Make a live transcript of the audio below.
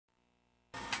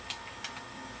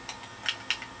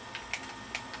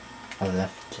I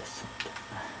left just something.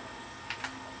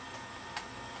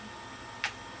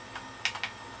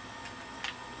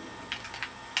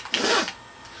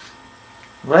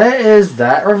 Where is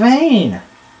that ravine?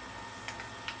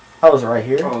 Oh, is it right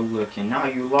here? Oh, look, and now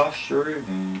you lost your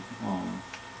ravine.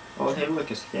 Oh, hey, look,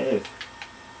 it's a cave.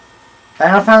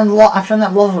 And I found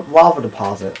that lava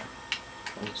deposit.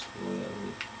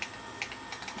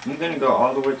 I'm gonna go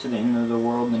all the way to the end of the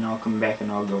world, and I'll come back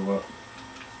and I'll go up.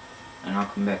 And I'll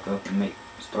come back up and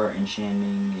start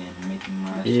enchanting and making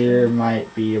my Here stuff.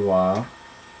 might be a while.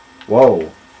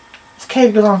 Whoa. This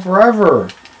cave goes on forever.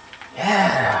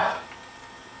 Yeah.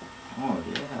 Oh,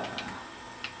 yeah.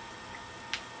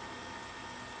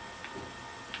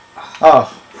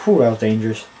 Oh, whew, that was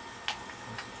dangerous.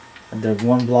 I did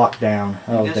one block down.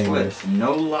 That was Guess dangerous. what?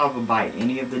 No lava by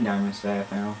any of the diamonds that I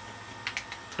found.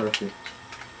 Perfect.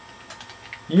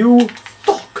 You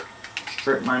fuck.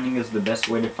 Strip mining is the best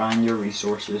way to find your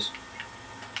resources.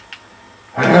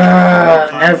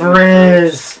 Never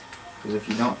is. Because if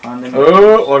you don't find them,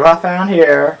 Oh, what have I found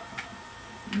here?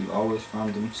 you always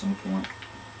find them at some point.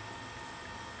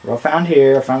 What I found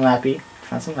here? I found lappy.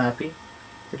 Found some lappy.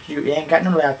 But you ain't got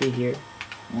no lappy here.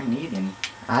 I don't need any.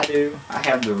 I do. I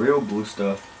have the real blue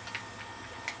stuff.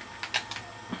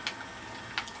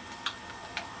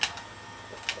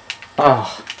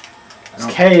 Oh,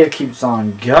 this cave keeps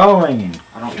on going.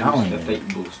 I don't use the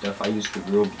fake blue stuff. I use the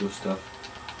real blue stuff.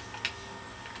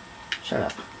 Shut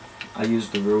up. I use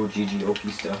the real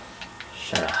GGOP stuff.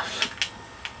 Shut up.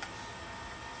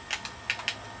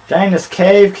 Dang, this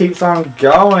cave keeps on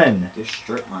going. This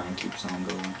strip mine keeps on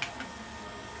going.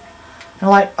 And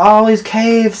like all these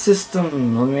cave systems. I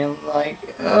mean, like,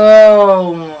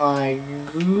 oh my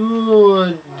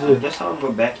god. I guess I'll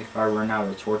go back if I run out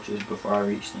of torches before I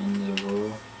reach the end of the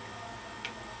world.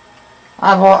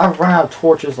 I've run out of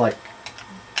torches. Like,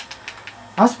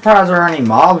 I'm surprised there aren't any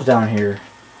mobs down here.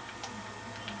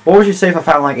 What would you say if I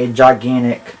found like a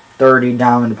gigantic 30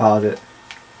 diamond deposit?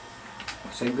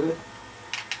 Say good?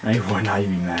 No, you would not.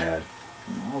 You'd be mad.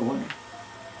 No, I wouldn't.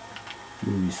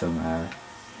 You'd be so mad.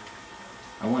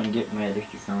 I wouldn't get mad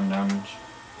if you found diamonds.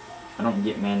 I don't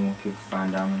get mad when people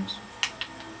find diamonds.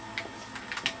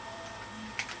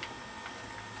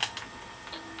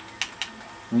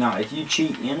 Now, if you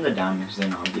cheat in the diamonds,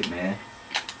 then I'll get mad.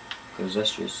 Because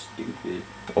that's just stupid.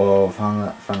 Whoa, found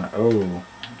that. Oh.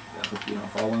 I hope you don't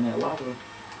fall in that lava.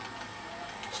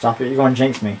 Stop it, you're going to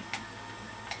jinx me.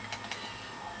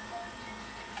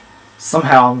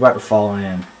 Somehow I'm about to fall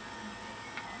in.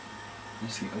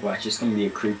 Watch, it's going to be a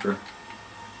creeper.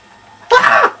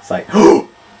 It's like,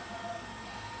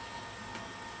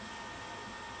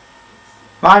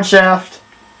 mine shaft.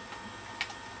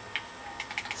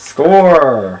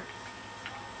 Score.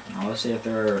 Now let's see if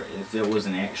it was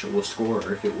an actual score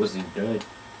or if it was a dud.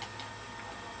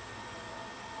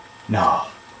 No,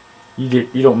 you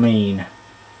don't mean.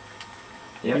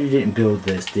 Yep. You didn't build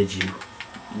this, did you?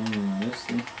 Let's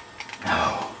see.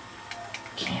 No,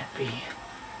 can't be.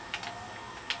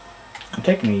 I'm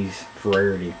taking these for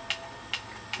rarity.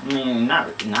 I mean,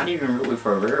 not even really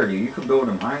for rarity. You could build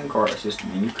a minecart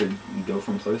system and you could go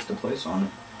from place to place on it.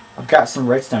 I've got some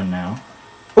redstone now.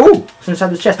 Ooh, it's inside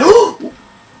the chest. Oh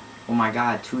my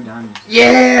god, 2 diamonds.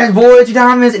 Yeah, boy, 2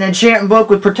 diamonds, an enchantment book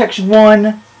with protection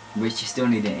 1. But you still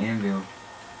need an anvil.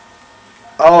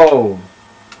 Oh,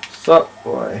 sup,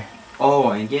 boy. Oh,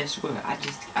 and guess what?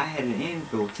 I had an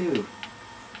anvil too.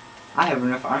 I have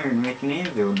enough iron to make an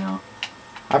anvil now.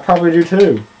 I probably do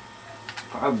too.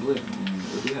 Probably. I mean,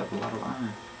 we do have a lot of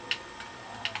iron.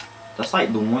 That's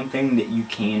like the one thing that you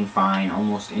can find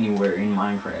almost anywhere in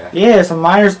Minecraft. Yeah, some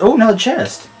miners. Oh, another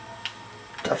chest.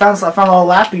 I found a lot of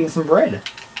lappy and some bread.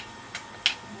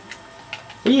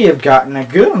 We have gotten a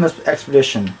good on this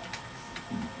expedition.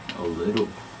 A little.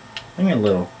 What do you mean a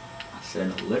little? I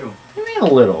said a little. What do you mean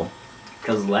a little?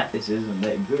 Because lapis isn't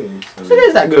that good. So It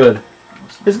is that good.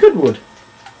 It's good wood.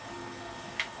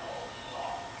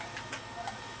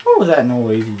 What was that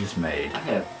noise you just made? I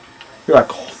have You're like,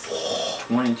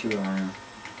 22 iron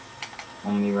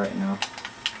on me right now.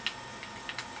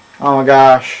 oh my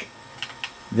gosh.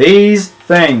 These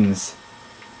things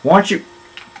want you.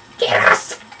 Get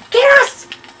us! Get us!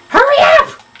 Hurry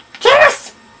up! Get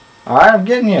us! Alright, I'm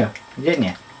getting you. I'm getting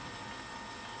you.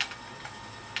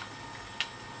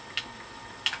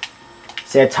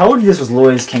 See, I told you this was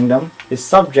Loi's kingdom. His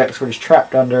subjects were just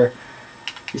trapped under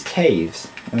these caves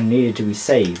and needed to be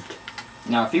saved.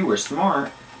 Now, if you were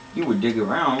smart, you would dig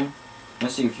around and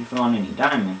see if you found any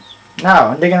diamonds. No,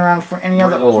 I'm digging around for any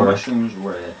other Where those ore. mushrooms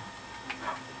were at.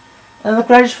 And look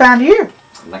what I just found here.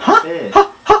 Like I said.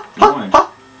 1,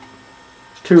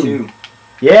 2. 2.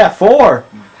 Yeah, 4.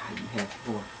 Oh my god, you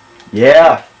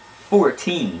Yeah.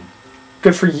 14.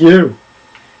 Good for you.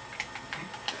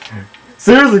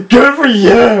 Seriously, good for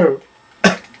you.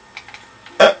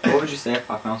 What would you say if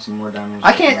I found some more diamonds?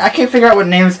 I can't figure out what to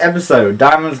name this episode.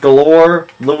 Diamonds galore.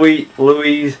 Louis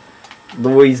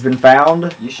been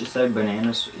found. You should say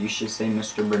bananas. You should say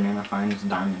Mr. Banana finds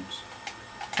diamonds.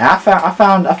 I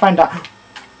found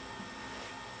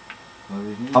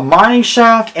a mining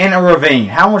shaft and a ravine.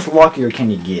 How much luckier can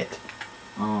you get?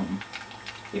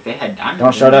 If they had diamonds,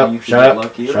 Don't shut up.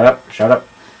 Shut up.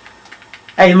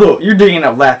 Hey, look, you're digging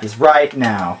up lapis right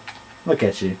now. Look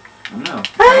at you. I know.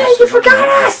 Hey, you forgot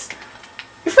us!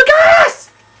 You forgot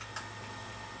us!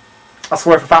 I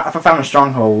swear, if I found a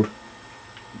stronghold.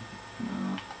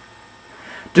 No.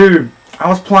 Dude, I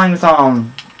was playing with, I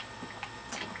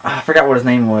forgot what his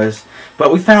name was.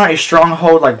 But we found a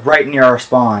stronghold, like, right near our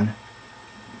spawn.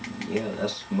 Yeah,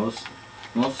 that's most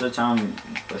of the time,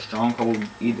 a stronghold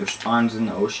either spawns in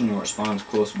the ocean or it spawns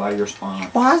close by your spawn.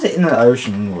 Why is it in the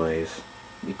ocean anyways?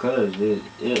 Because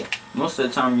most of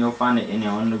the time you'll find it in an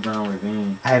underground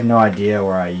ravine. I have no idea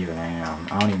where I even am.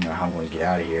 I don't even know how I'm going to get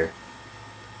out of here.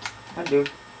 I do.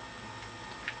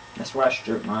 That's why I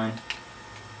stripped mine.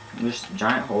 This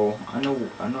giant hole. I know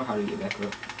how to get back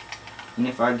up. And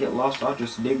if I get lost, I'll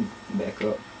just dig back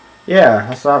up. Yeah,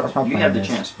 that's my plan. You have the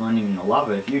chance of running in the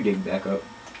lava if you dig back up.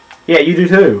 Yeah, you do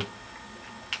too.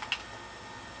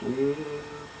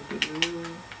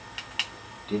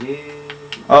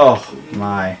 Oh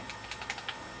my.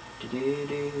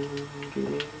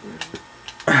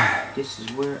 This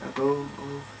is where I go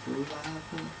over the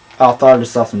lava. I thought I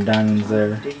just saw some diamonds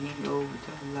there.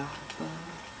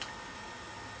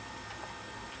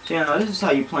 So you know, this is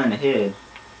how you plan ahead.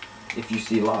 If you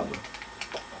see lava,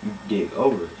 you dig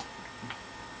over it.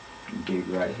 You dig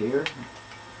right here.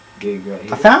 Dig right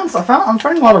here. I'm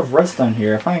finding a lot of redstone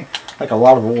here. I find like a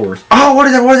lot of ores. Oh, what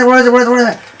is it? What is it? What is it? What is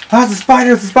it? Oh, it's a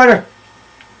spider! It's a spider!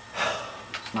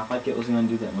 It's not like it was gonna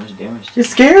do that much damage to You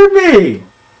scared me!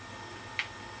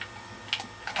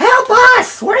 Help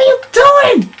us! What are you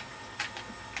doing?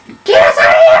 Get us out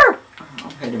of here!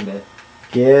 I'm heading back.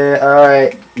 Yeah,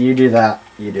 alright. You do that.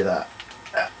 You do that.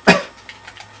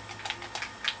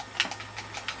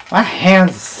 My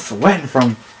hands are sweating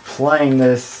from playing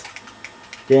this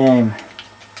game.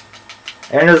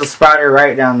 And there's a spider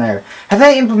right down there. Have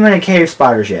they implemented cave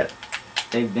spiders yet?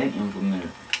 They've been implemented.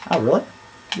 Oh, really?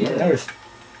 Yeah.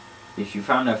 If you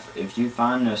find a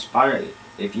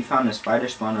spider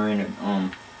spawner in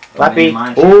a Flappy.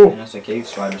 mine shaft, Ooh. then that's a cave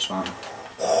spider spawner.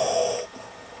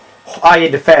 Oh, you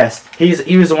had to fast.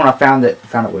 He was the one I found it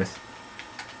with.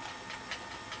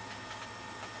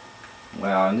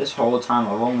 Wow, and this whole time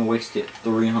I've only wasted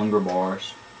 3 hunger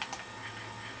bars.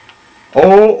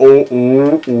 Oh.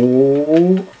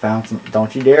 Found some.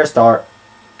 Don't you dare start.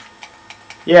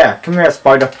 Yeah, come here,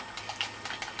 spider.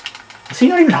 Is he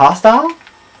not even hostile?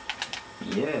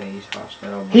 Yeah, he's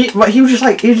hostile.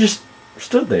 He just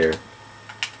stood there.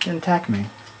 Didn't attack me.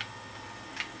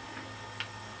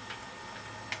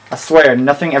 I swear,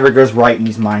 nothing ever goes right in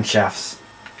these mine shafts.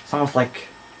 It's almost like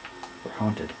we're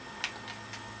haunted.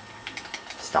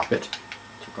 Stop it.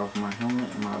 Took off my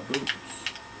helmet and my boots.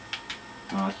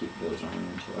 No, I keep those on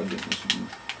until I get me some.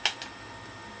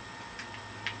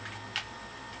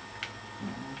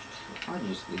 I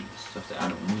just leave the stuff that I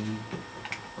don't need.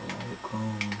 Like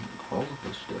all of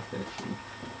the stuff actually.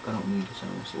 I don't need this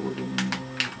iron sword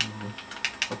anymore.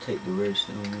 I'll take the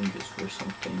redstone just for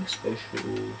something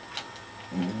special.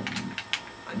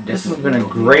 This has been a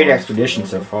great expedition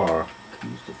so far.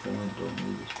 Use the flint, don't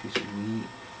need this piece of wheat.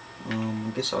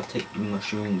 I guess I'll take the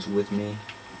mushrooms with me.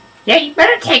 Yeah, you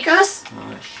better take us.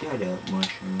 Shut up,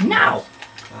 mushrooms. No.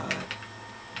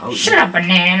 God. Shut up,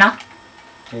 banana.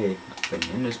 Hey, a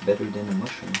banana's better than a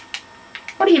mushroom.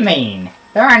 What do you mean?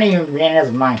 There aren't even bananas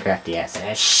in Minecraft yet,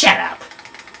 so shut up.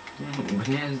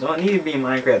 Bananas don't need to be in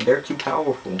Minecraft. They're too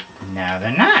powerful. No,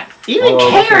 they're not. Even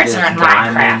carrots are in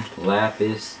Minecraft. Diamond,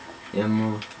 lapis,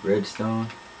 emerald, redstone,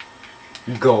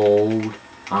 gold,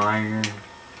 iron.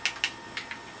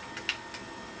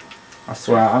 I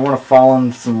swear, I'm gonna fall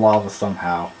into some lava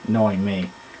somehow, knowing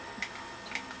me.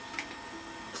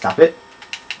 Stop it.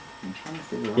 I'm trying to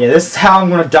figure out. Yeah, this is how I'm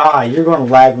gonna die. You're gonna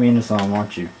lag me into something,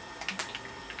 aren't you?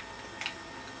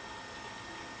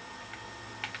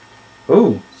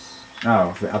 Ooh.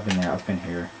 Oh, I've been there. I've been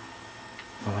here.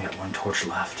 I've only got one torch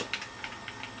left.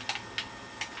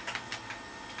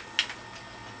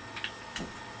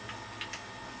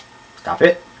 Stop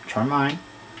it. Try mine.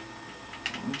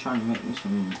 I'm trying to make me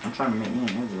an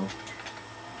anvil.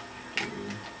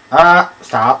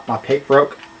 Stop. My pick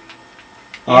broke.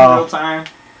 Anvil time.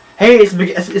 Hey, it's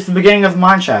the beginning of the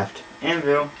mine shaft.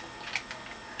 Anvil.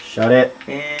 Shut it.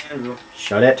 And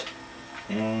Shut it.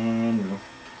 and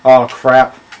Oh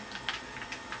crap.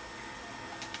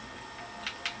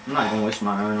 I'm not gonna waste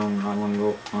my iron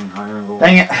on iron gold.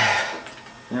 Dang it.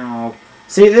 You know,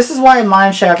 See, this is why a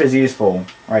mine shaft is useful.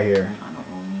 Right here. I don't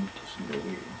really need this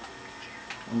gold.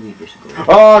 I'll leave this gold.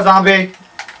 Oh, zombie.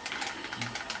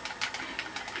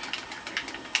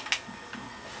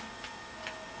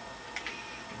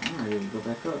 I'm ready to go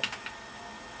back up.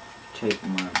 Take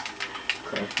my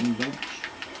crafting bench.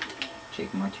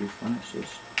 Take my 2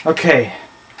 furnaces. Okay.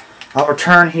 I'll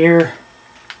return here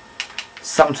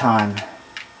sometime.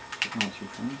 Take my 2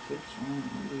 furnaces.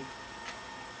 Maybe.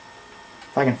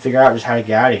 If I can figure out just how to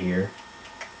get out of here.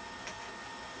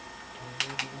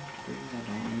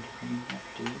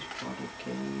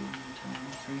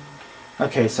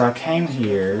 Okay, so I came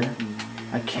here.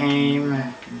 I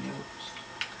came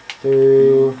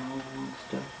through.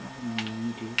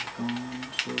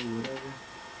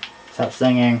 Stop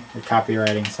singing. You're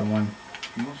copywriting someone.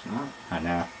 No, it's not. I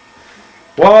know.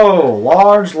 Whoa!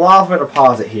 Large lava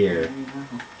deposit here.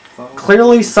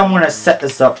 Clearly someone has set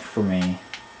this up for me.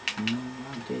 No,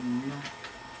 I did not.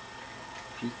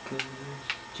 Because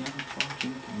jump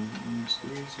watching games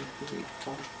is a big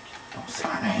fault. Don't say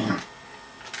my name.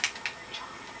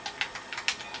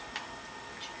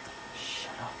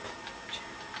 Shut up.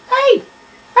 Hey!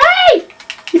 Hey!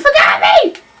 You forgot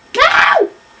me! No!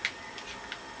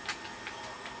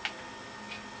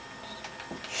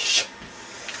 Shh.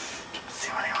 Don't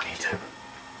say my name on YouTube.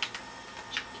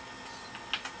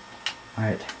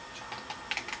 Alright.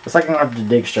 Looks like I'm gonna have to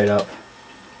dig straight up.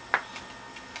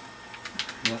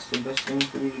 That's the best thing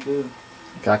for you to do.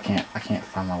 I can't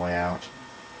find my way out.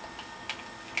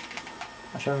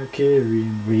 I try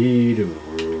carrying weight of the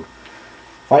world.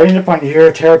 If I end up on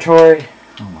your territory,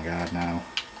 oh my god, no.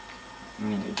 I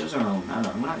mean, it doesn't really matter.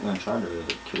 I'm not gonna try to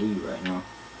kill you right now.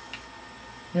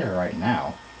 Yeah, right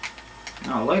now.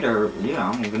 No, later, yeah,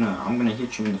 I'm gonna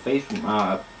hit you in the face with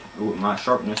my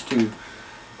sharpness 2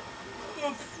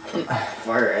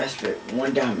 fire aspect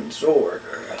 1 diamond sword.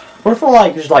 What if I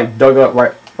like just like dug up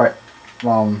right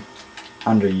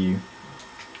under you?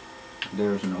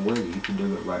 There's no way that you can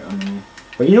do it right under me.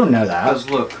 But you don't know that. Because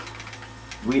look,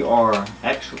 we are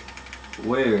actually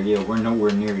we're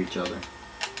nowhere near each other.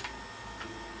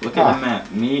 Look at the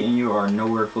map. Me and you are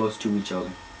nowhere close to each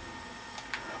other.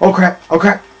 Oh crap! Oh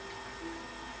crap!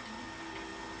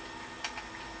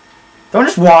 Don't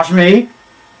just watch me!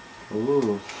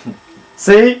 Ooh.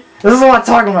 See? This is what I'm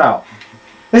talking about!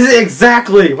 This is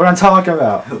exactly what I'm talking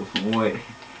about! Wait.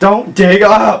 Don't dig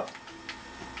up!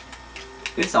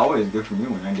 It's always good for me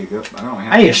when I dig up. I don't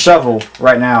have I need a shovel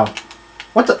right now.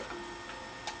 What the?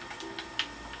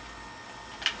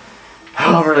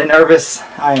 Oh, I'm really nervous.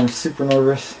 I am super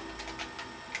nervous.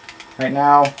 Right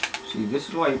now. See, this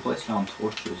is why you place down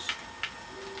torches.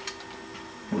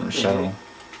 With a shovel.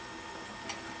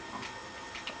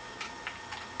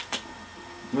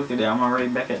 Look at that, I'm already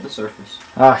back at the surface.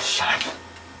 Ah, shut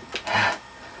up.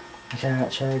 I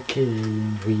can't try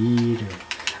killing weed.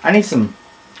 I need some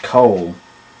coal.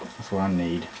 That's what I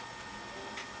need.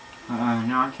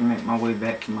 Now I can make my way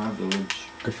back to my village.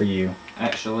 Good for you.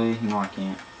 Actually, no I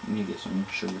can't. I need to get some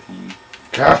sugar cane.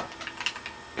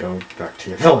 Go back to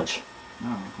your village. No,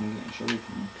 I'm getting sugar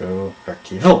cane. Go back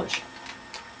to your village.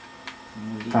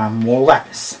 Find more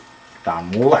lapis.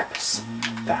 Found more lapis.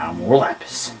 Found more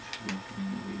lapis.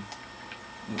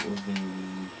 It will be...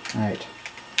 Alright.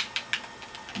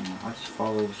 I just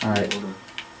follow the Alright. order.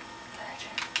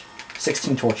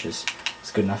 16 torches.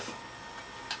 It's good enough.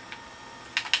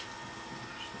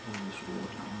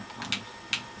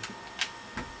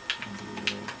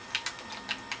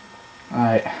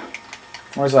 Alright.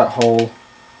 Where's that hole?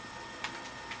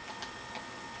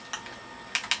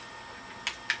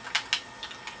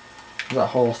 Where's that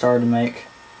hole started to make?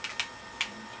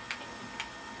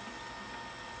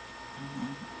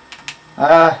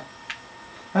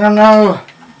 I don't know.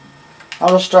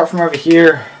 I'll just start from over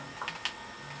here.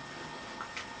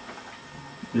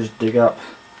 Just dig up.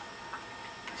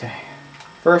 Okay.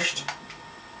 First,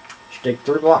 just dig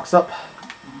 3 blocks up,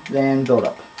 then build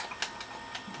up.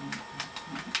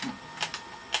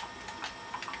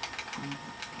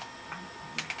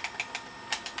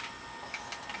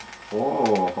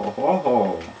 Oh, ho, ho,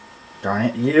 ho. Darn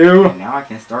it, you! And now I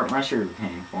can start my sugar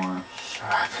cane farm.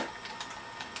 Shut up.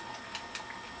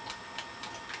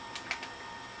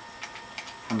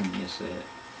 How many is that?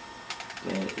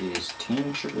 That is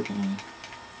 10 sugar cane.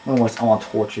 I want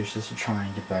torches just to try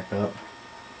and get back up.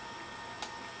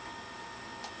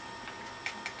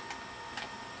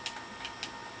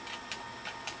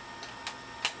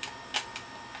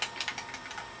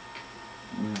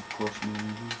 course, I'm going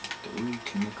to use 3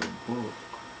 to make a book.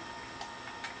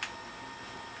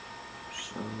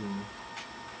 So,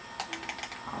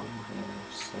 I will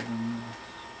have 7 left.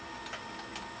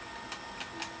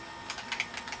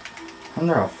 I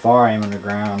wonder how far I am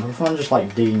underground. Which one just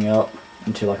like digging up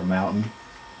into like a mountain?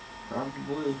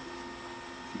 Probably.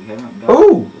 If you haven't got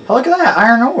Ooh! Look at that!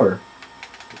 Iron ore!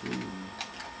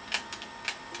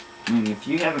 I mean, if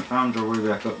you haven't found your way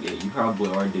back up yet, you probably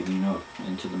are digging up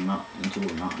into a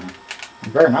mountain.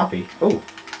 It better not be. Ooh!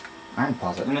 Iron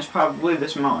deposit. And it's probably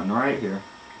this mountain right here.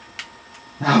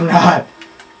 No, I'm not!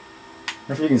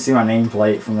 If you can see my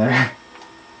nameplate from there.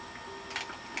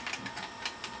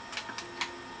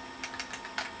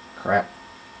 Crap.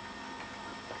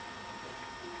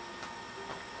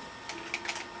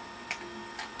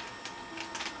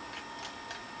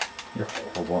 You're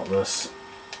horrible at this.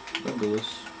 Look at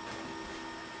this.